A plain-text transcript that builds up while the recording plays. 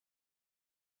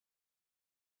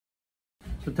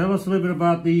So tell us a little bit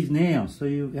about these nails. So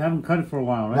you haven't cut it for a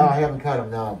while, right? No, I haven't cut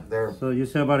them, no. They're... So you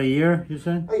said about a year, you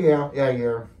said? Yeah, a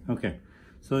year. Okay.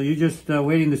 So you're just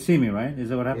waiting to see me, right? Is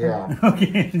that what happened? Yeah.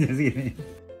 Okay, just kidding.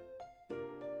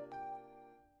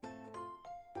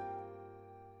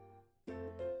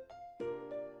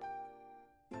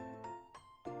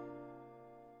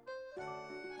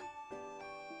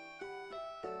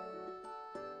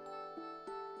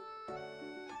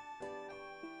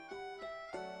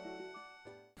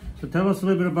 So tell us a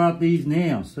little bit about these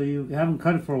nails. So you haven't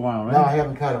cut it for a while, right? No, I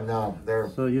haven't cut them, no. They're...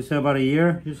 So you said about a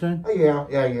year, you said? Yeah,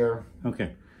 a year.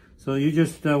 Okay. So you're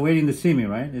just waiting to see me,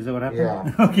 right? Is that what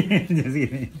happened? Yeah. Okay, just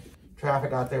kidding.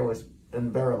 Traffic out there was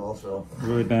unbearable, so...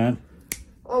 Really bad?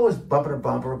 Oh, it was bumper to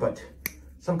bumper, but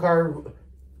some car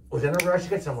was in a rush to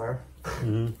get somewhere.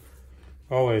 Mm-hmm.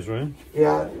 Always, right?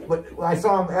 Yeah, but I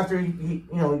saw him after he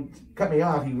cut me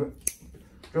off. He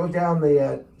drove down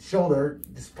the shoulder,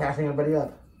 just passing everybody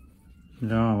up. Oh,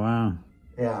 wow.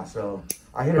 Yeah, so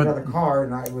I hit another car,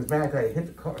 and I was mad because I hit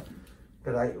the car.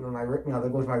 Because there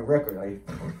goes my record.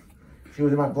 She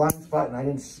was in my blind spot, and I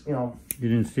didn't, You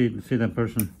didn't see that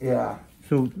person? Yeah.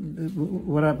 So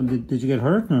what happened? Did you get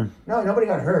hurt? Or? No, nobody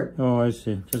got hurt. Oh, I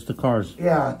see. Just the cars.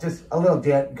 Yeah, just a little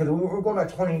dent, because we were going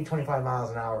about 20, 25 miles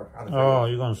an hour on the freeway. Oh,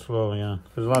 you're going slow, yeah.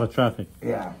 There's a lot of traffic.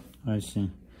 Yeah. I see.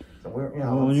 So we're,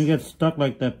 well, when you get stuck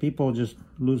like that, people just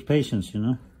lose patience,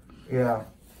 Yeah.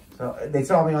 So they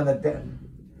saw me on the...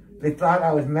 They thought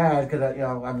I was mad because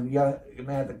I'm yelling,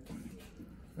 mad.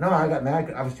 No, I got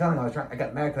mad. I was telling them I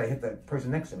got mad because I hit the person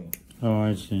next to me. Oh,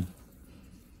 I see.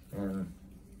 And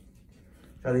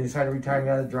so they decided to retire me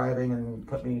out of driving and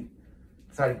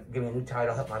decided to give me a new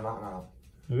title, help my mom out.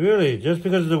 Really? Just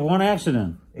because of the one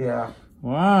accident? Yeah.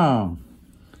 Wow.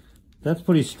 That's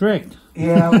pretty strict.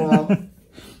 Yeah, well...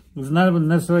 It's not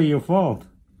necessarily your fault.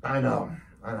 I know.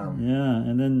 Yeah,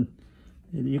 and then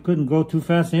you couldn't go too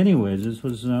fast anyways. This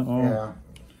was all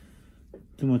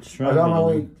too much traffic. I was on my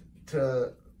way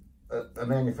to a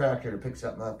manufacturer to pick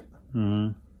something up. Mm-hmm.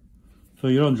 So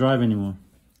you don't drive anymore?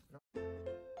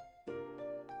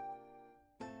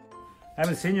 I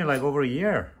haven't seen you like over a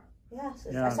year. Yeah,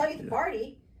 I saw you at the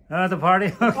party. At the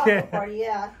party? Okay. The party,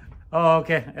 yeah. Oh,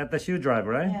 okay. At the shoe drive,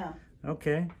 right? Yeah.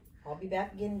 Okay. I'll be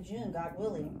back again in June, God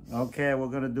willing. Okay, we're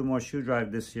going to do more shoe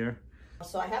drive this year.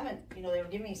 So I haven't, they were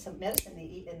giving me some medicine to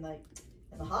eat in the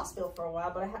hospital for a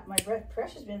while, but my blood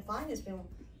pressure's been fine. It's been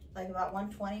like about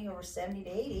 120 over 70 to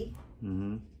 80.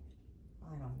 Mm-hmm. I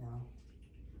don't know.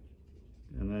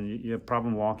 And then you have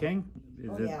problem walking?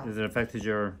 Is it affected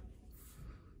your...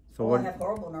 So I have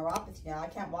horrible neuropathy now. I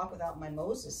can't walk without my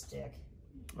Moses stick.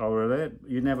 Oh, really?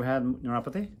 You never had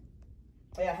neuropathy?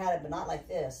 Oh, yeah, I had it, but not like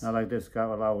this. Not like this.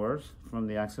 Got a lot worse from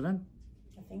the accident?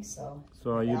 I think so.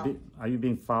 So are you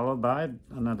being followed by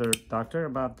another doctor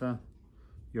about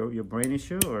your brain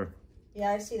issue, or?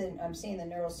 Yeah, I'm seeing the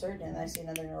neurosurgeon, and I see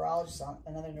another neurologist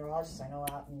I know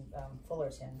out in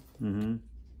Fullerton. Mm-hmm.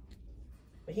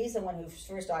 But he's the one who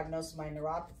first diagnosed my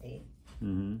neuropathy.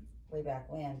 Mm-hmm. Way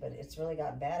back when, but it's really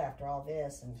gotten bad after all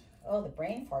this, and the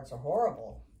brain farts are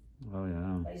horrible. Oh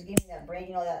yeah. But he's giving me that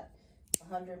brain, that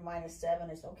 100 minus 7.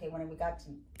 It's okay when we got to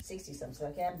 60 something. So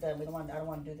okay, I'm done. I don't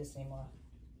want to do this anymore.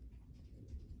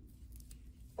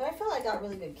 But I feel like I got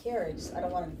really good care. I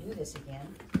don't want to do this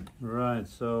again. Right.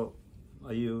 So,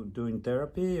 are you doing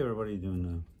therapy, or what are you doing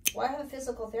now? Well, I have a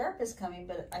physical therapist coming,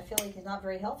 but I feel like he's not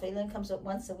very healthy. He only comes up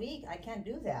once a week. I can't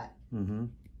do that. Mm-hmm.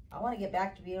 I want to get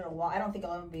back to being able to walk. I don't think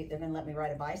they're going to let me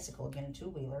ride a bicycle again, a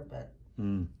two-wheeler, but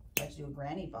I'd like to do a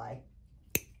granny bike.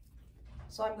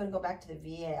 So I'm going to go back to the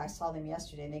VA. I saw them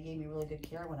yesterday, and they gave me really good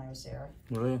care when I was there.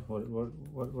 Really?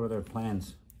 What were their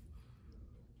plans?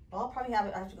 Well, I'll probably I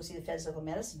have to go see the physical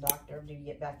medicine doctor to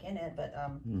get back in it, but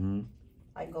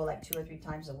I can go like 2 or 3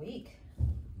 times a week.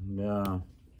 Yeah.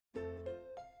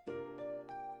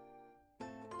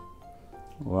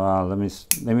 Wow, let me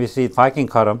see if I can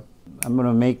cut them. I'm going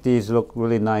to make these look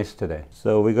really nice today.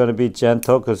 So we're going to be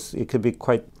gentle because it could be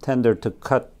quite tender to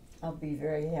cut. I'll be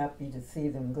very happy to see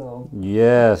them go.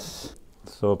 Yes.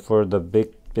 So for the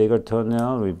bigger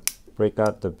toenail, we break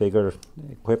out the bigger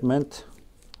equipment.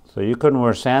 So you couldn't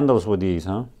wear sandals with these,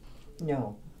 huh?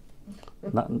 No.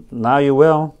 Now you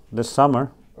will, this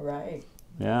summer. Right.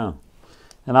 Yeah.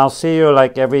 And I'll see you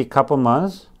like every couple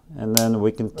months, and then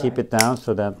we can keep it down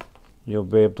so that you'll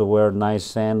be able to wear nice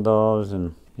sandals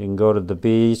and you can go to the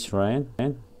beach, right?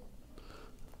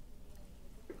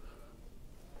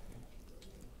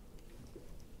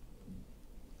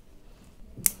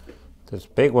 This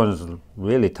big one is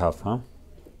really tough, huh?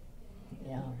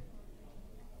 Yeah.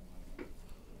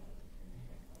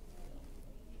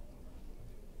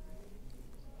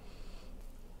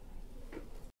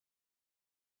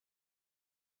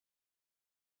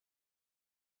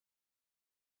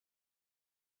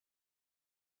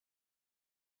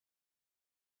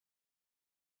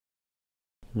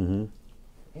 Mm-hmm.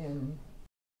 And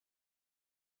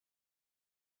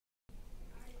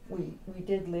we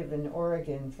did live in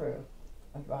Oregon for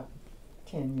about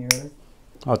 10 years.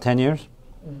 Oh, 10 years?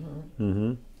 Mm-hmm.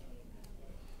 Mm-hmm.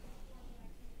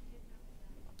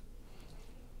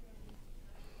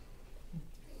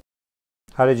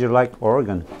 How did you like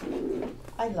Oregon?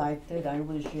 I liked it. I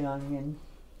was young and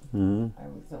Mm-hmm. I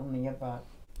was only about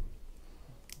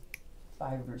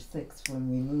 5 or 6 when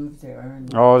we moved there,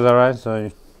 and Oh, is that right? So,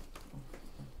 you,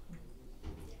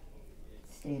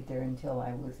 stayed there until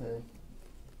I was a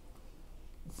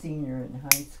senior in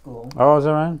high school. oh, is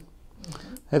that right?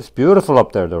 It's beautiful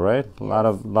up there, though, right? A lot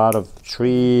of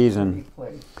trees and Pretty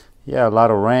place. yeah, a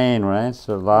lot of rain, right?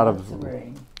 So a lot Lots of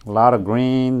rain, a lot of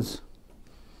greens,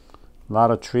 a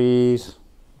lot of trees,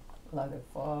 a lot of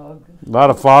fog. a lot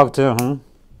of fog too, huh?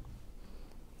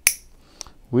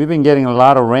 We've been getting a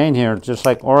lot of rain here, just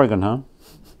like Oregon, huh?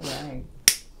 Right.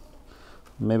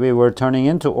 Maybe we're turning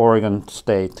into Oregon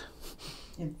State.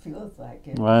 It feels like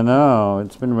it. I know,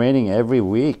 it's been raining every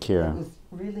week It here. was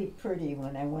really pretty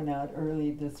when I went out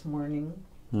early this morning.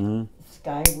 Mm-hmm. The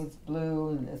sky was blue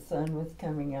and the sun was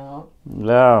coming out.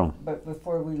 Yeah, But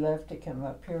before we left to come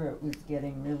up here, it was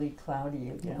getting really cloudy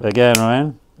again. again,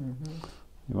 right? Mm-hmm.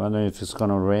 You wonder if it's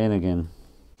gonna rain again.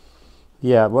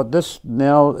 Yeah, well, this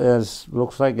nail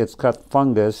looks like it's got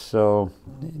fungus, so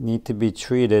it need to be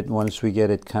treated once we get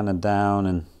it kind of down,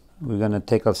 and we're gonna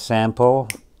take a sample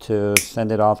to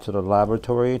send it off to the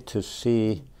laboratory to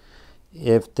see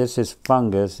if this is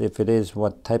fungus. If it is,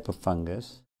 what type of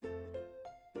fungus?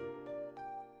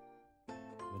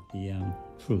 With the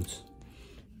fruits,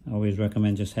 I always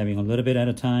recommend just having a little bit at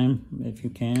a time if you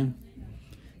can.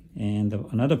 And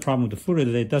another problem with the fruit is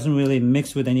that it doesn't really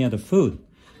mix with any other food.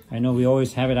 I know we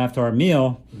always have it after our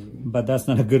meal, but that's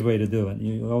not a good way to do it.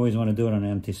 You always want to do it on an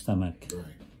empty stomach. Right.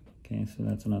 Okay, so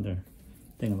that's another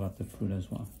thing about the fruit as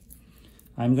well.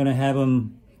 I'm going to have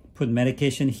him put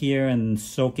medication here and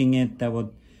soaking it. That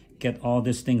will get all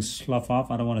this thing slough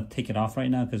off. I don't want to take it off right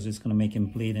now because it's going to make him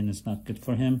bleed and it's not good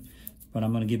for him. But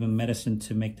I'm going to give him medicine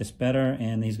to make this better,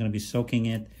 and he's going to be soaking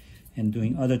it and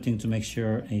doing other things to make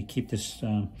sure he keep this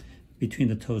between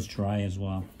the toes dry as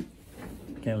well.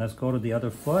 Okay, let's go to the other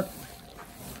foot.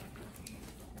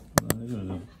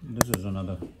 This is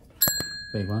another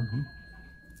big one.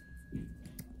 Huh?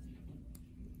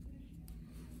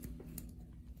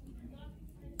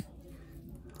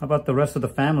 How about the rest of the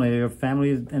family? Your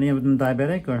family, any of them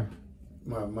diabetic or?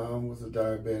 My mom was a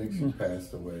diabetic. She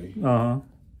passed away. Uh-huh.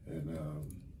 And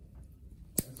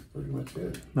that's pretty much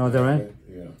it. No, is that right?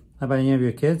 Yeah. How about any of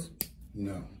your kids?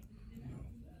 No.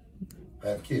 I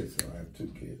have kids, so I have 2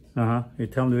 kids. Uh-huh. You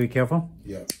tell them to be careful?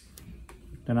 Yeah.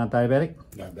 They're not diabetic?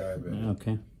 Not diabetic.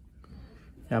 Okay.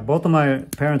 Yeah, both of my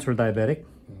parents were diabetic.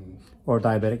 Mm-hmm. Or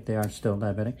diabetic. They are still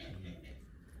diabetic.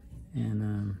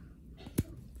 And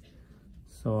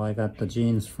so I got the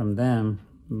genes from them,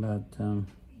 but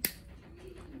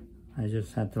I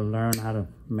just had to learn how to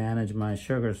manage my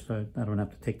sugar so I don't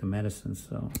have to take the medicine.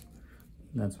 So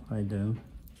that's what I do.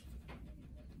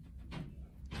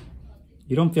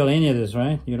 You don't feel any of this,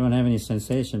 right? You don't have any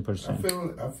sensation per se.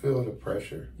 I feel the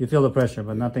pressure. You feel the pressure,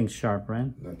 but nothing sharp,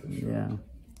 right? Nothing sharp. Yeah.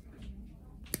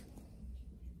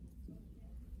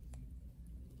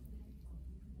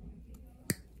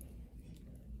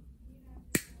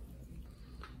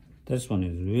 This one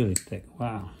is really thick.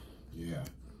 Wow. Yeah.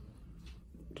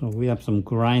 So we have some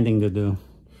grinding to do.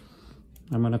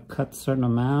 I'm gonna cut a certain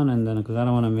amount, and then because I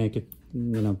don't want to make it,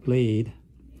 bleed.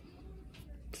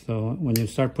 So when you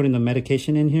start putting the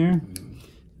medication in here,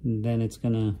 then it's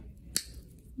gonna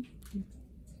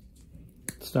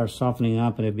start softening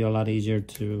up, and it'll be a lot easier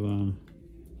to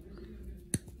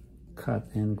cut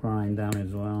and grind down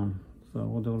as well. So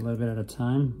we'll do a little bit at a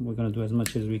time. We're gonna do as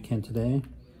much as we can today.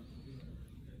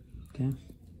 Okay.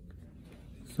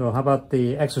 So how about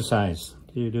the exercise?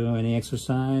 Do you do any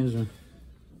exercise? Or?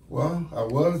 Well, I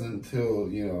was until,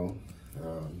 You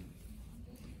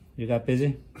got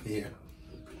busy? yeah,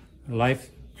 Life?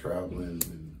 traveling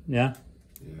and, Yeah?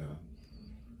 yeah.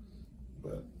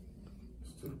 But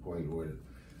it's to the point where,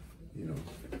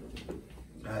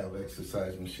 I have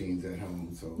exercise machines at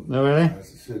home, so Oh, really? I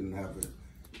shouldn't have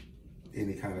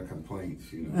any kind of complaints,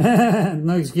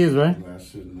 No excuse, right? And I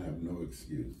shouldn't have no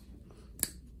excuse.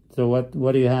 So what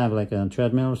do you have, like a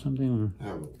treadmill or something? Or? I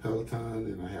have a Peloton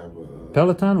and I have a...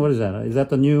 Peloton? What is that? Is that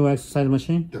the new exercise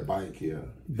machine? The bike, yeah.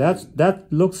 That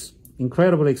looks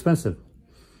incredibly expensive.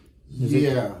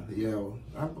 Yeah.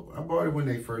 I bought it when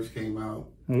they first came out.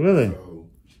 Oh, really? So,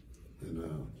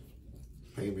 and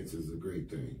payments is a great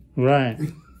thing. Right.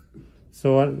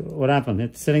 So what happened?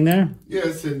 It's sitting there? Yeah,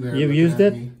 it's sitting there. You've looking used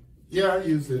at it? me. Yeah, I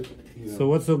use it. You know. So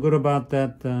what's so good about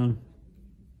that?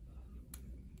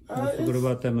 What's so good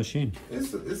about that machine?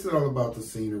 It's all about the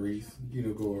sceneries. You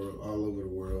know, go all over the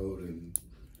world and.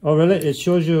 Oh really? It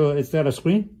shows you. It's got a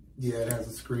screen. Yeah, it has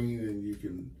a screen, and you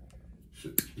can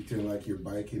pretend like you're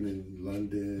biking in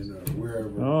London or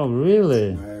wherever. Oh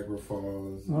really? Niagara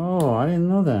Falls. Oh, I didn't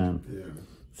know that. Yeah.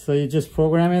 So you just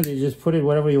program it. You just put it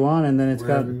whatever you want, and then it's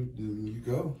Wherever got. you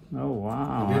go. Oh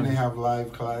wow! And then they have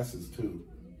live classes too.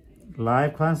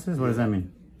 Live classes? What does that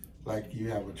mean? Like you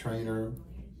have a trainer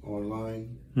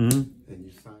online, Mm-hmm. and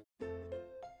you sign.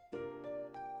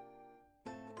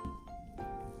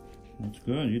 That's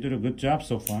good. You did a good job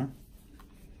so far.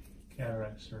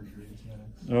 Cataract surgery is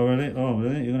next. Oh really? Oh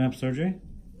really? You're gonna have surgery?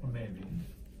 Or maybe.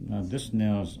 Now this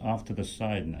nail's off to the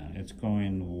side now. It's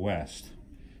going west.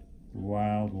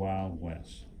 Wild, wild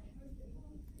west.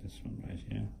 This one right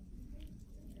here.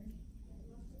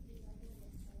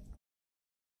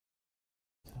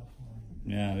 Tough one.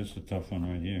 Yeah, this is a tough one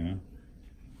right here.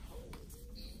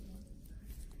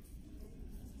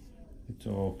 It's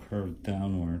all curved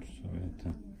downward, so we have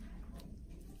to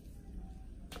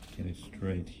get it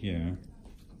straight here.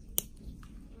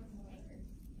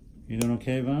 You doing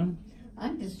okay, Vaughn?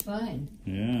 I'm just fine.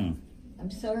 Yeah. I'm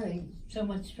sorry, so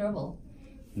much trouble.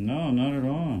 No, not at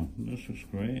all. This looks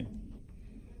great.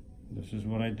 This is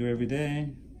what I do every day.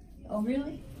 Oh,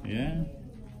 really? Yeah.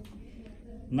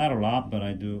 Not a lot, but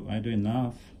I do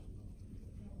enough.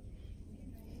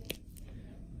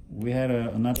 We had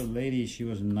another lady, she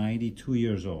was 92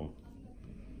 years old.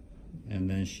 And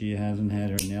then she hasn't had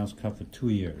her nails cut for 2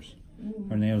 years.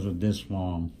 Her nails are this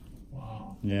long.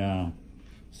 Wow. Yeah.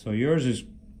 So yours is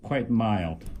quite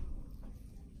mild.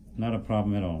 Not a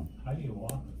problem at all. How do you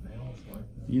walk with nails like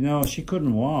that? You know, she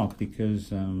couldn't walk because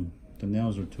the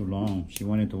nails were too long. She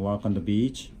wanted to walk on the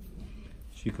beach.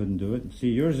 She couldn't do it. See,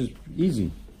 yours is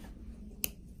easy.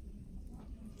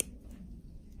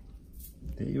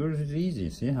 Yours is easy.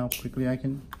 See how quickly I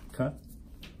can cut?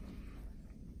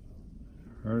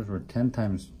 Hers were 10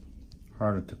 times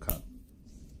harder to cut.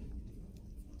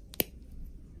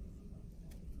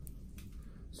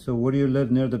 So where do you live,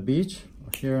 near the beach?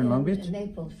 Here in Long Beach? In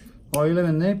Naples. Oh, you live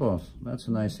in Naples. That's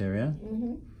a nice area.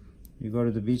 Mm-hmm. You go to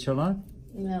the beach a lot?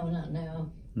 No, not now.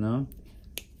 No?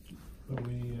 But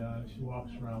she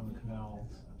walks around the canals.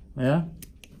 Yeah?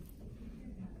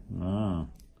 Ah.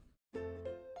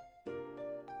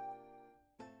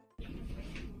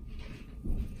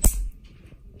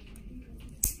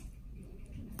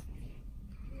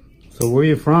 So where are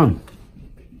you from?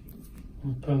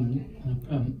 I'm from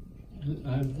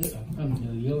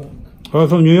New York. Oh,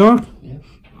 from New York? Yeah.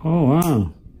 Oh,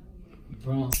 wow.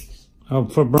 Bronx. Oh,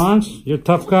 for Bronx? You're a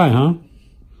tough guy, huh?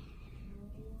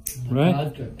 I'm Right. a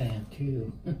Dodger fan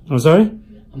too. I'm sorry?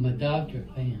 I'm a Dodger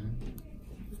fan.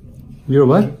 You're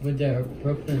what? With their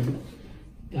Brooklyn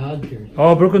Dodgers.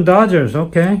 Oh, Brooklyn Dodgers,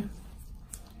 okay.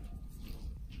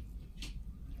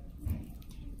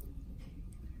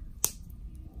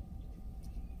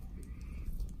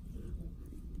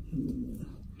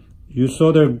 You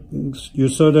saw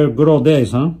their good old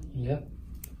days, huh? Yep.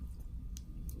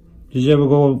 Did you ever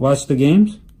go watch the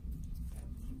games?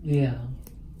 Yeah.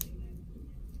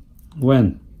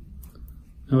 When?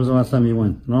 When was the last time you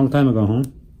went? A long time ago, huh?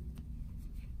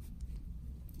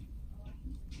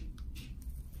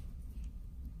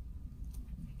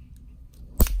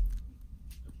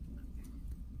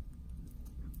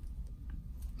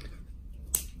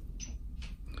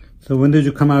 So when did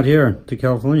you come out here to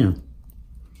California?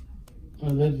 I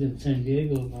lived in San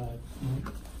Diego, but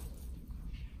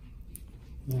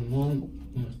my mom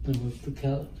moved to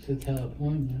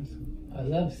California. So I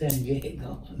love San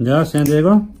Diego. Yeah, San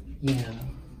Diego? Yeah.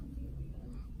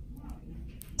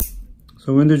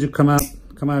 So when did you come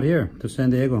out here to San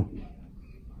Diego?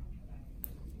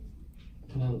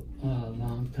 Well, a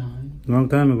long time. Long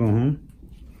time ago, huh?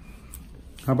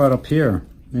 How about up here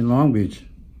in Long Beach?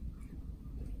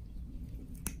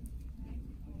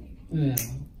 Yeah.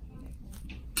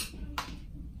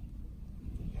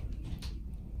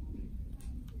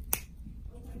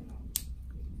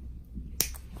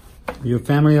 Your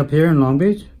family up here in Long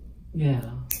Beach? Yeah.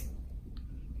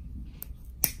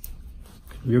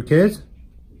 Your kids?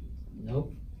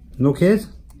 Nope. No kids?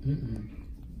 Mm-mm.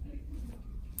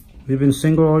 You've been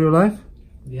single all your life?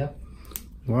 Yep.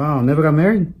 Wow, never got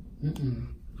married? Mm-mm.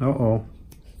 Uh-oh.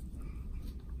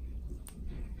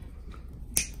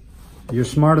 You're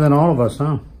smarter than all of us,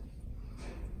 huh?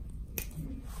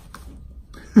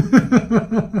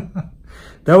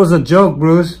 That was a joke,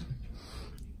 Bruce.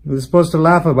 We were supposed to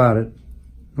laugh about it,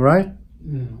 right?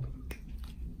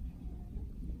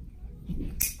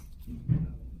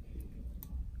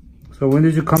 So when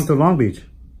did you come to Long Beach?